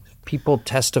 Yep. People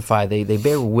testify, they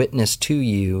bear witness to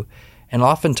you, and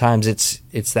oftentimes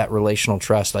it's that relational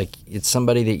trust. Like it's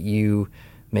somebody that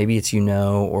maybe it's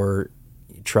or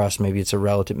you trust, maybe it's a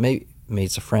relative, maybe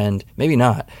it's a friend, maybe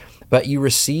not. But you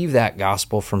receive that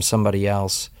gospel from somebody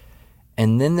else,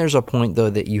 and then there's a point, though,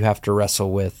 that you have to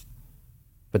wrestle with,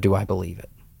 but do I believe it?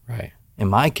 Right.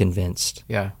 Am I convinced?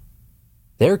 Yeah.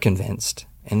 They're convinced,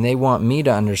 and they want me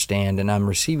to understand, and I'm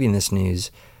receiving this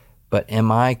news, but am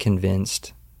I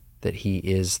convinced that he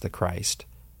is the Christ?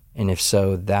 And if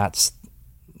so, that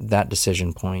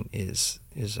decision point is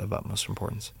of utmost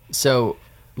importance. So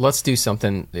let's do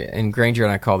something, and Granger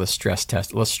and I call this stress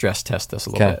test. Let's stress test this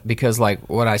a little bit, because like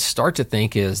what I start to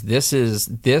think is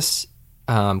this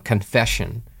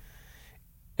confession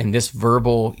and this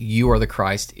verbal "you are the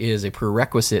Christ" is a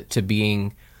prerequisite to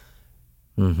being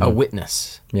a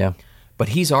witness. Yeah, but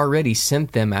he's already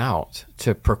sent them out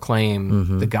to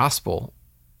proclaim the gospel,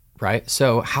 right?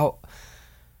 So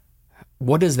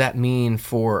what does that mean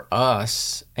for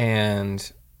us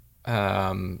and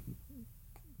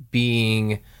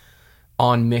being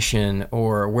on mission,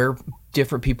 or where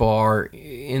different people are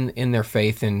in their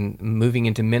faith and moving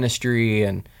into ministry,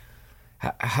 and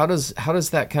how does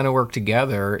that kind of work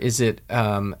together? Is it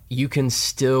you can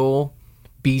still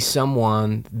be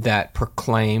someone that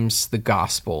proclaims the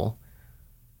gospel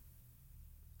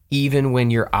even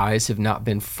when your eyes have not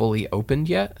been fully opened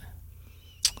yet?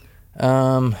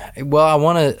 Well,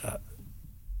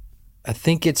 I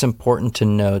think it's important to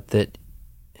note that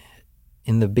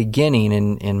in the beginning,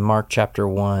 in Mark chapter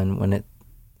 1,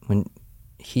 when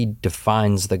he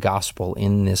defines the gospel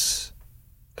in this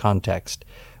context,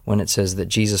 when it says that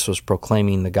Jesus was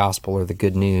proclaiming the gospel or the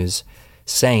good news,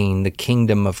 saying the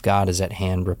kingdom of God is at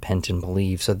hand, repent and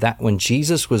believe. So that when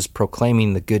Jesus was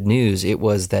proclaiming the good news, it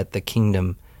was that the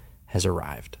kingdom has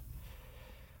arrived.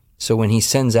 So when he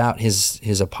sends out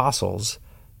his apostles,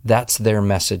 that's their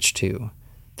message too.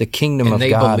 The kingdom of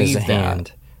God is at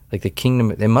hand. Like the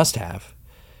kingdom, they must have.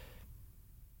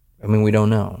 I mean, we don't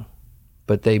know.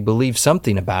 But they believed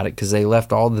something about it because they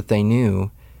left all that they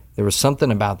knew. There was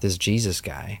something about this Jesus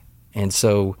guy. And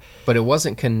so... But it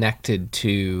wasn't connected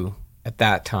to, at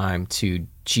that time, to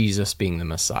Jesus being the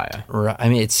Messiah. Right. I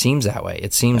mean, it seems that way.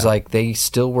 It seems like they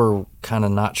still were kind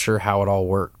of not sure how it all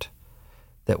worked,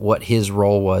 that what his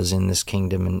role was in this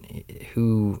kingdom and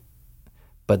who...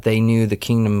 But they knew the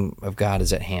kingdom of God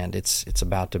is at hand. It's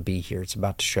about to be here. It's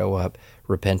about to show up.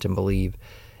 Repent and believe.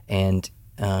 And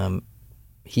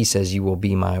he says, you will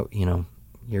be my,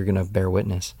 you're going to bear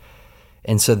witness.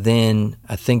 And so then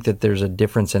I think that there's a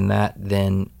difference in that.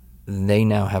 Then they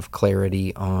now have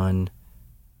clarity on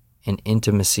an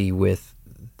intimacy with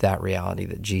that reality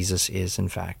that Jesus is, in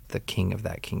fact, the king of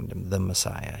that kingdom, the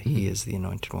Messiah. He is the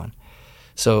anointed one.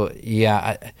 So,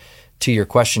 to your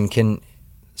question,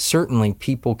 certainly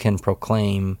people can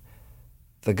proclaim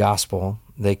the gospel.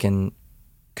 They can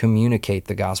communicate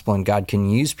the gospel, and God can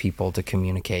use people to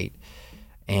communicate.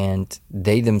 And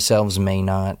they themselves may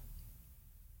not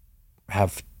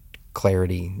have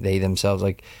clarity. They themselves,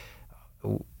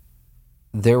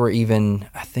 there were even,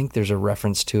 I think there's a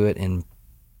reference to it in,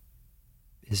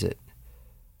 is it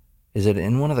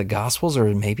in one of the Gospels,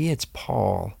 or maybe it's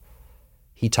Paul?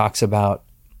 He talks about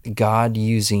God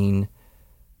using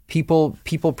people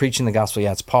preaching the gospel.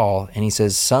 Yeah, it's Paul, and he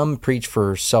says some preach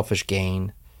for selfish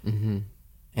gain,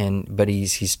 but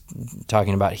he's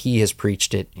talking about he has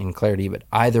preached it in clarity. But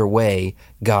either way,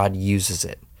 God uses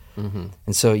it,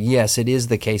 and so yes, it is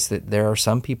the case that there are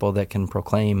some people that can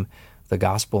proclaim the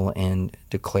gospel and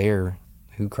declare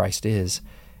who Christ is,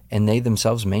 and they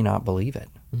themselves may not believe it.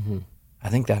 I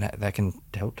think that can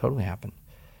totally happen.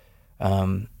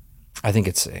 I think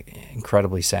it's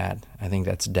incredibly sad. I think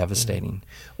that's devastating.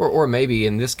 Or maybe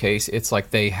in this case, it's like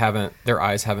their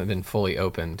eyes haven't been fully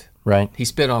opened. Right. He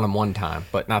spit on them one time,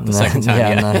 but not the second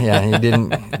time. He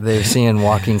didn't. They're seeing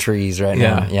walking trees right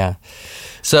now. Yeah.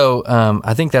 So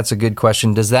I think that's a good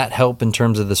question. Does that help in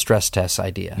terms of the stress test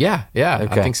idea? Yeah. Okay.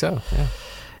 I think so. Yeah.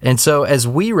 And so as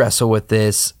we wrestle with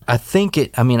this, I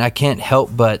can't help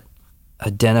but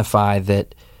identify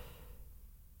that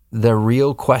the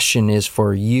real question is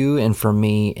for you and for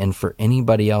me and for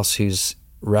anybody else who's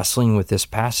wrestling with this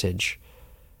passage.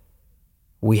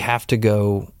 We have to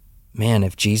go, man,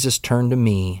 if Jesus turned to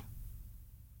me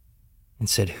and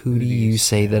said, who do you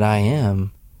say that I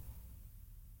am?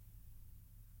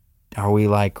 Are we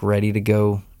ready to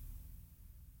go,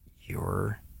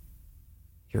 you're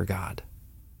you're God.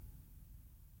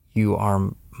 You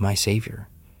are my Savior.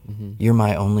 You're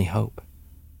my only hope.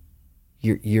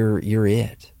 You're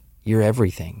it. You're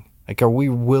everything. Like, are we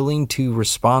willing to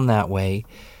respond that way?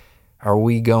 Are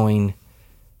we going,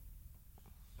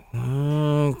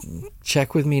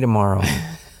 check with me tomorrow?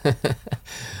 Well,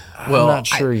 I'm not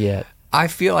sure yet. I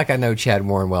feel like I know Chad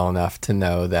Warren well enough to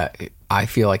know that I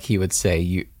feel like he would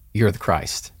say, you're the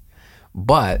Christ.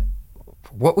 But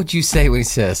what would you say when he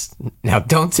says, now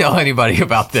don't tell anybody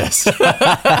about this?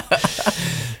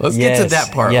 Let's get to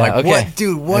that part. Yeah, like, okay. what,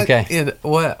 dude, what, Okay.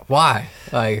 why?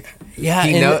 Like, Yeah,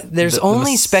 and there's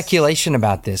only speculation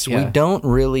about this. Yeah. We don't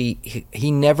really,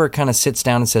 he never kind of sits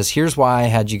down and says, here's why I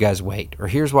had you guys wait, or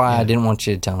here's why I didn't want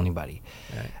you to tell anybody.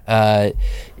 Right.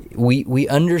 We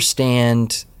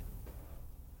understand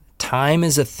time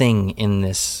is a thing in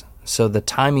this, so the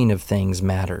timing of things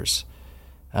matters.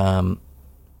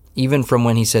 Even from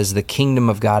when he says the kingdom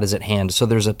of God is at hand, so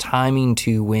there's a timing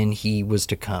to when he was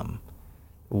to come.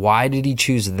 Why did he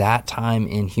choose that time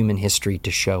in human history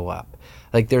to show up?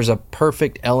 Like, there's a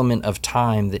perfect element of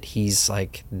time that he's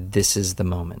like, this is the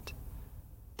moment.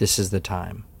 This is the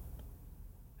time.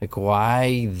 Like,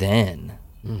 why then?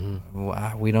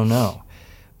 Why? We don't know.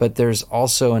 But there's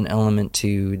also an element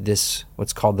to this,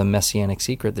 what's called the Messianic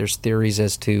secret. There's theories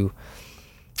as to,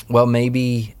 well,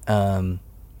 maybe, some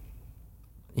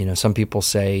people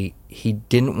say he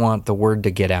didn't want the word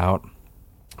to get out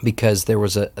because there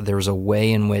was a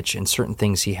way in which, in certain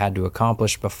things he had to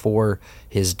accomplish before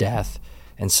his death.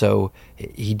 And so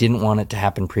he didn't want it to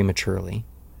happen prematurely.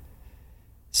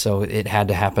 So it had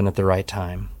to happen at the right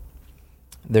time.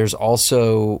 There's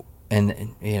also,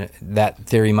 and that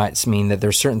theory might mean that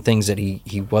there's certain things that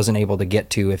he wasn't able to get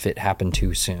to if it happened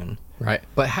too soon. Right.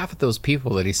 But half of those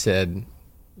people that he said,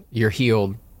 you're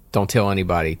healed, don't tell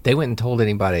anybody, they went and told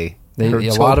anybody. A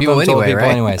lot of them told people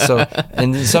right? anyway. So,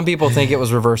 and some people think it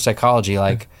was reverse psychology,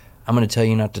 like, I'm going to tell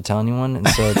you not to tell anyone, and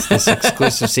so it's this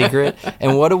exclusive secret.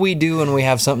 And what do we do when we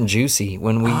have something juicy?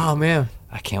 Oh, man.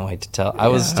 I can't wait to tell. I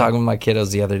was talking with my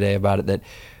kiddos the other day about it, that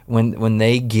when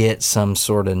they get some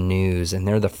sort of news and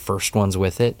they're the first ones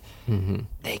with it,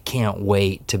 they can't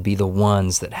wait to be the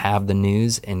ones that have the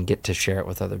news and get to share it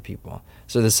with other people.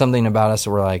 So there's something about us that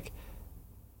we're like,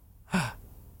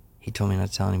 he told me not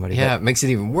to tell anybody. Yeah, it makes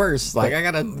it even worse. Like,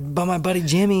 But my buddy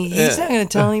Jimmy, he's not going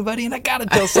to tell anybody, and I got to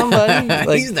tell somebody.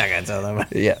 Like, he's not going to tell them.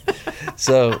 Yeah.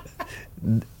 So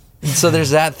there's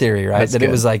that theory, right? That's that good.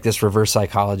 It was like this reverse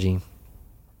psychology.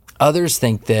 Others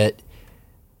think that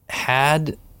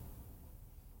had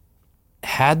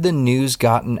the news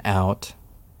gotten out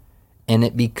and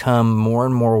it become more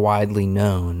and more widely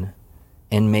known,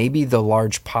 and maybe the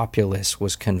large populace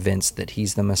was convinced that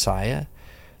he's the Messiah,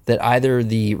 that either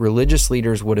the religious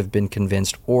leaders would have been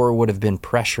convinced or would have been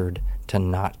pressured to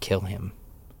not kill him.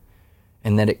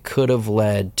 And that it could have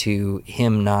led to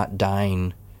him not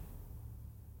dying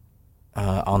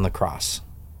on the cross.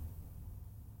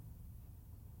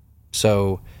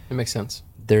 So It makes sense.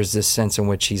 there's this sense in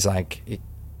which he's like,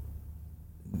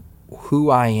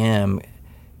 who I am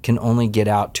can only get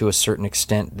out to a certain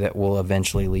extent that will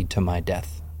eventually lead to my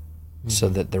death, so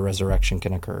that the resurrection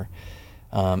can occur.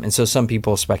 And so some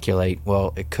people speculate,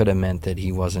 well, it could have meant that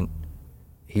he wasn't,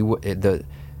 the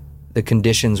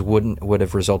conditions would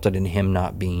have resulted in him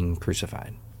not being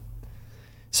crucified.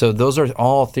 So those are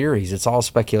all theories. It's all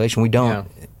speculation. We don't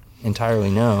entirely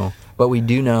know, but we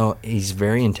do know he's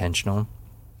very intentional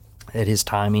at his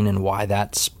timing and why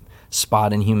that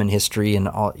spot in human history and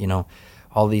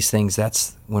all these things.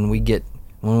 That's when we get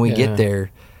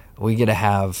there, we get to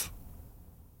have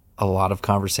a lot of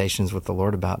conversations with the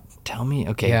Lord about, tell me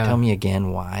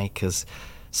again why, because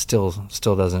still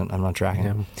doesn't, I'm not tracking.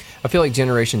 Yeah. I feel like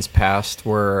generations past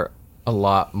were a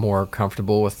lot more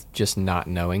comfortable with just not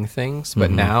knowing things, but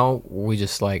now we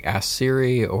just like ask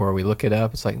Siri or we look it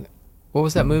up. It's like, what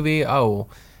was that movie? Oh,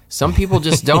 some people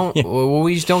just don't.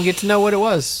 We just don't get to know what it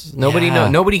was. Nobody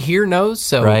Nobody here knows.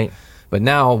 So, right. But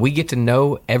now we get to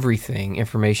know everything.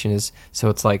 Information is so.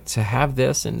 It's like to have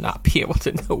this and not be able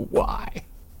to know why.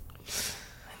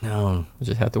 No, We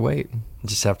just have to wait.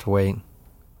 just have to wait.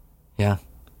 Yeah.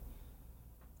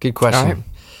 Good question. All right.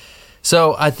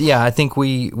 So I think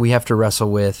we have to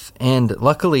wrestle with, and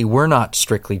luckily we're not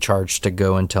strictly charged to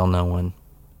go and tell no one.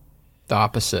 The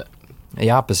opposite.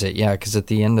 The opposite, yeah, because at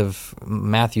the end of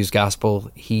Matthew's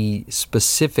gospel, he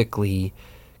specifically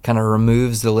kind of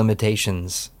removes the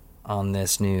limitations on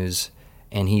this news,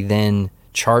 and he then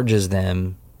charges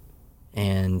them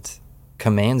and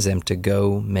commands them to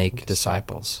go make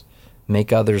disciples.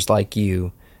 Make others like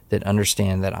you that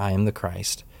understand that I am the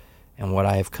Christ, and what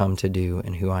I have come to do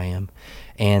and who I am,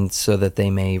 and so that they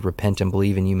may repent and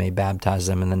believe, and you may baptize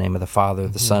them in the name of the Father,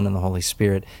 the Son, and the Holy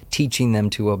Spirit, teaching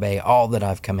them to obey all that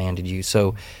I've commanded you.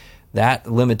 So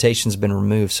that limitation's been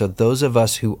removed. So those of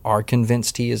us who are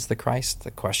convinced he is the Christ,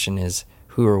 the question is,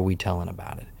 who are we telling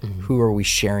about it? Who are we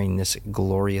sharing this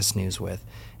glorious news with,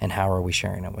 and how are we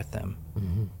sharing it with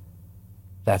them?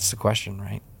 That's the question,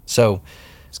 right? So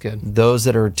It's good. those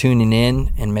that are tuning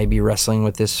in and maybe wrestling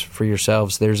with this for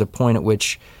yourselves, there's a point at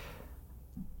which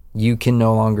you can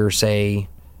no longer say,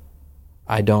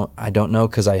 I don't know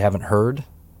because I haven't heard,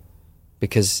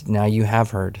 because now you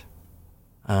have heard.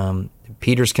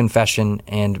 Peter's confession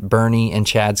and Bernie and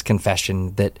Chad's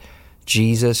confession that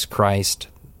Jesus Christ,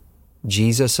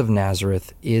 Jesus of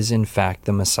Nazareth, is in fact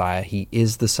the Messiah. He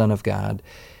is the Son of God.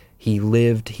 He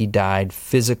lived, he died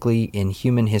physically in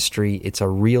human history. It's a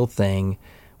real thing.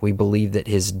 We believe that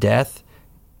his death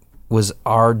was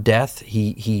our death.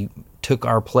 He took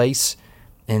our place,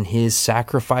 and his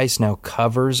sacrifice now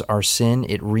covers our sin.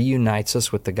 It reunites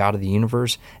us with the God of the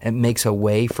universe. It makes a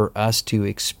way for us to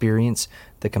experience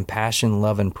the compassion,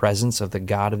 love, and presence of the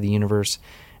God of the universe,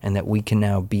 and that we can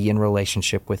now be in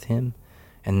relationship with him.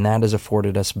 And that is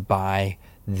afforded us by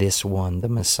this one, the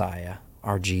Messiah,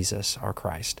 our Jesus, our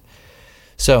Christ.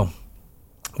 So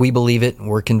we believe it,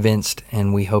 we're convinced,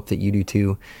 and we hope that you do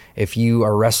too. If you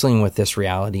are wrestling with this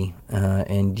reality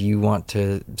and you want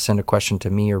to send a question to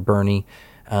me or Bernie,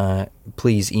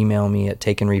 please email me at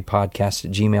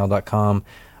takeandreadpodcast@gmail.com.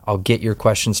 I'll get your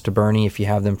questions to Bernie if you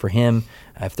have them for him.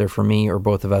 If they're for me or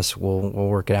both of us, we'll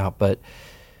work it out. But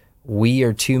we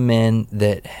are two men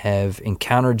that have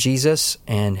encountered Jesus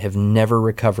and have never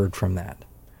recovered from that.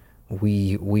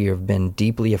 We have been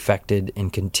deeply affected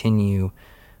and continue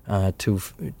to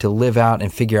live out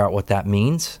and figure out what that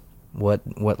means, what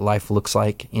life looks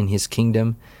like in his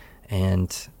kingdom.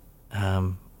 And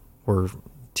we're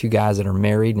two guys that are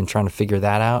married and trying to figure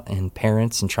that out, and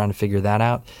parents and trying to figure that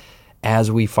out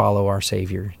as we follow our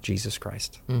Savior, Jesus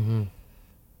Christ.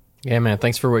 Yeah, man,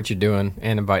 thanks for what you're doing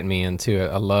and inviting me into it.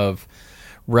 I love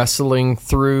wrestling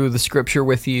through the scripture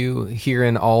with you,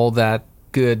 hearing all that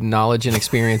good knowledge and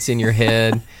experience in your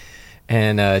head,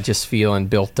 and just feeling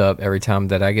built up every time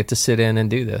that I get to sit in and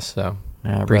do this. So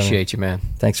appreciate you, man.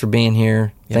 Thanks for being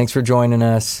here. Yep. Thanks for joining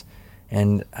us.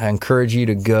 And I encourage you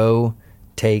to go,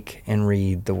 take, and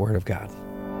read the Word of God.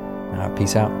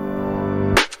 Peace out.